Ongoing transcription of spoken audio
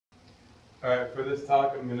Alright, for this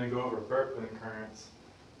talk I'm going to go over Birkeland currents.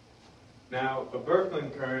 Now, a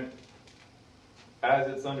Birkeland current, as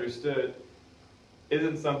it's understood,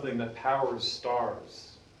 isn't something that powers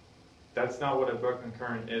stars. That's not what a Birkeland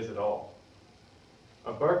current is at all.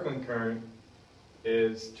 A Birkeland current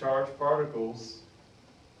is charged particles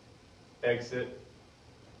exit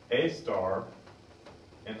a star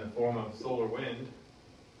in the form of solar wind,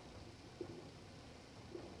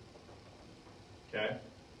 okay?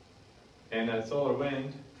 And that solar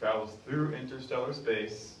wind travels through interstellar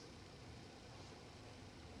space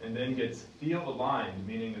and then gets field aligned,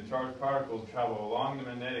 meaning the charged particles travel along the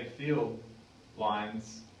magnetic field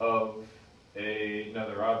lines of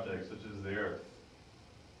another object, such as the Earth.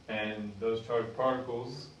 And those charged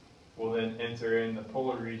particles will then enter in the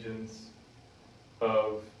polar regions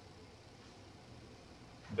of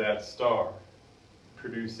that star,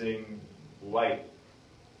 producing light.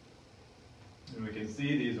 And we can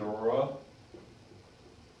see these aurora.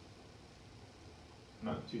 I'm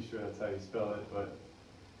not too sure that's how you spell it, but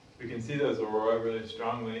we can see those aurora really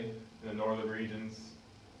strongly in the northern regions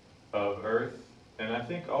of Earth, and I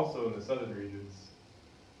think also in the southern regions.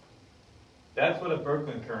 That's what a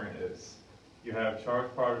Birkeland current is. You have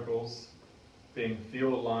charged particles being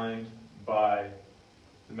field aligned by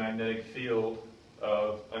the magnetic field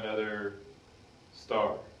of another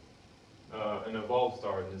star, an evolved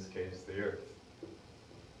star in this case, the Earth.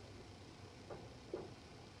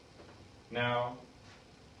 Now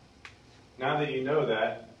that you know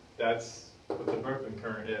that, that's what the Birkeland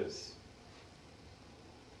current is.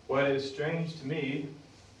 What is strange to me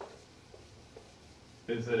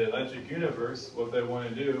is that electric universe, what they want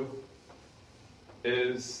to do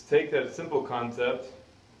is take that simple concept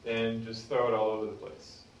and just throw it all over the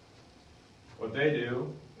place. What they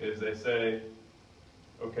do is they say,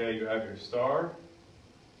 okay, you have your star,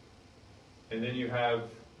 and then you have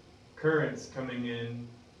currents coming in,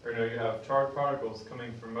 or no, you have charged particles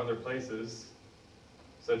coming from other places,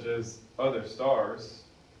 such as other stars.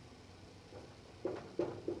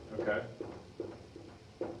 Okay.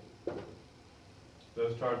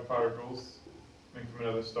 Those charged particles coming from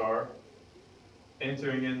another star,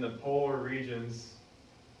 entering in the polar regions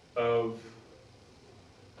of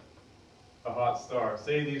a hot star.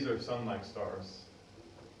 Say these are sun-like stars.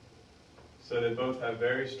 So they both have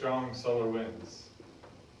very strong solar winds,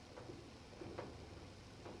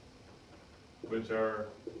 which are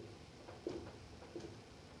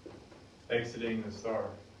exiting the star.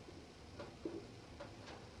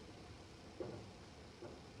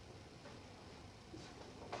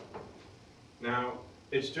 Now,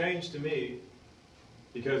 it's strange to me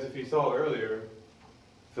because if you saw earlier,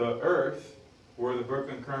 the Earth, where the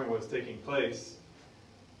Birkeland current was taking place,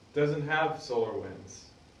 doesn't have solar winds,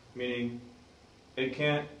 meaning it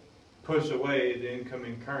can't push away the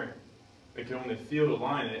incoming current. It can only field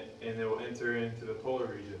align it, and it will enter into the polar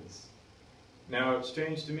regions. Now, it's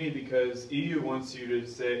strange to me because EU wants you to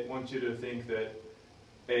think that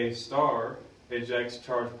a star ejects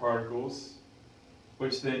charged particles,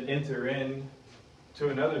 which then enter in to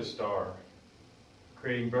another star,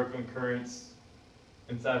 creating Birkeland currents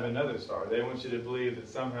inside of another star. They want you to believe that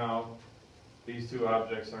somehow these two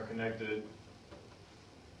objects are connected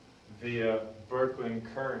via Birkeland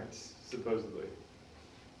currents, supposedly.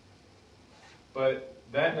 But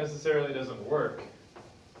that necessarily doesn't work,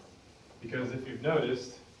 because if you've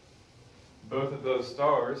noticed, both of those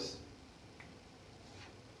stars,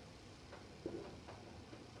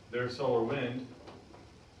 their solar wind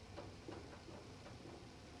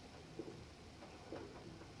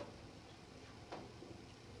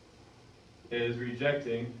is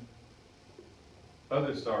rejecting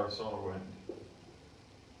other stars' solar wind.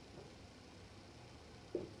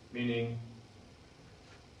 Meaning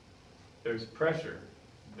there's pressure.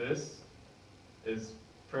 This is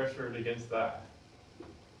pressured against that.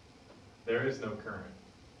 There is no current.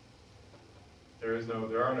 There are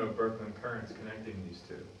no Birkeland currents connecting these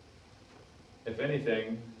two. If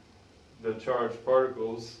anything, the charged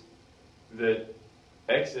particles that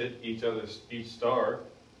exit each star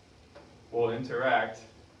will interact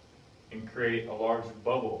and create a large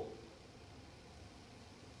bubble.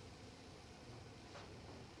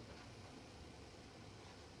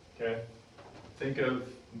 Okay? Think of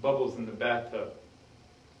bubbles in the bathtub.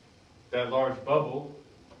 That large bubble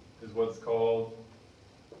is what's called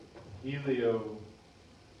heliosphere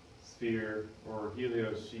or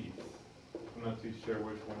heliosheath. I'm not too sure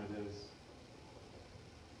which one it is.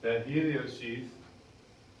 That heliosheath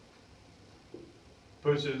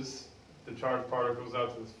pushes the charged particles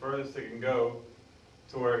out to the furthest it can go,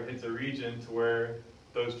 to where it hits a region to where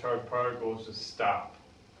those charged particles just stop.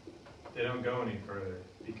 They don't go any further.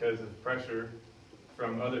 because of pressure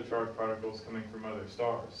from other charged particles coming from other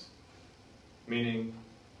stars. Meaning,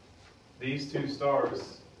 these two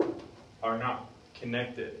stars are not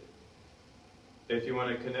connected. If you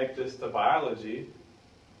want to connect this to biology,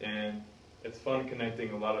 and it's fun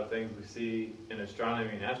connecting a lot of things we see in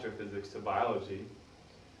astronomy and astrophysics to biology,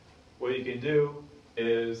 what you can do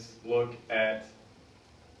is look at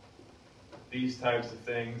these types of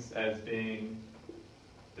things as being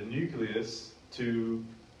the nucleus to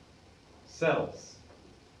cells.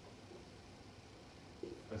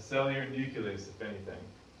 A cellular nucleus, if anything.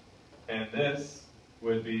 And this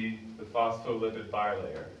would be the phospholipid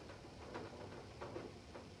bilayer.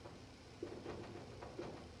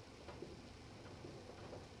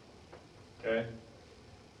 Okay?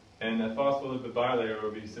 And the phospholipid bilayer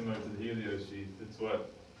would be similar to the helios sheath. It's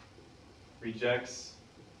what rejects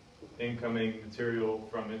incoming material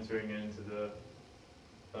from entering into the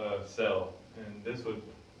cell. And this would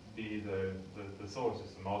be the solar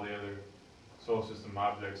system. All the other solar system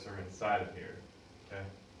objects are inside of here. Okay?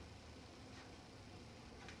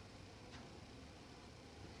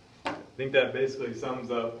 I think that basically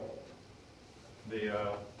sums up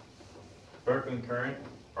the Birkeland current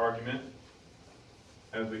argument.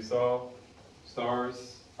 As we saw,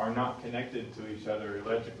 stars are not connected to each other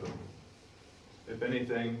electrically. If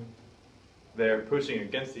anything, they're pushing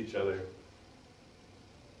against each other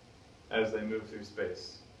as they move through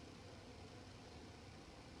space.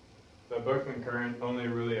 The Birkeland current only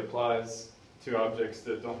really applies to objects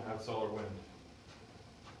that don't have solar wind.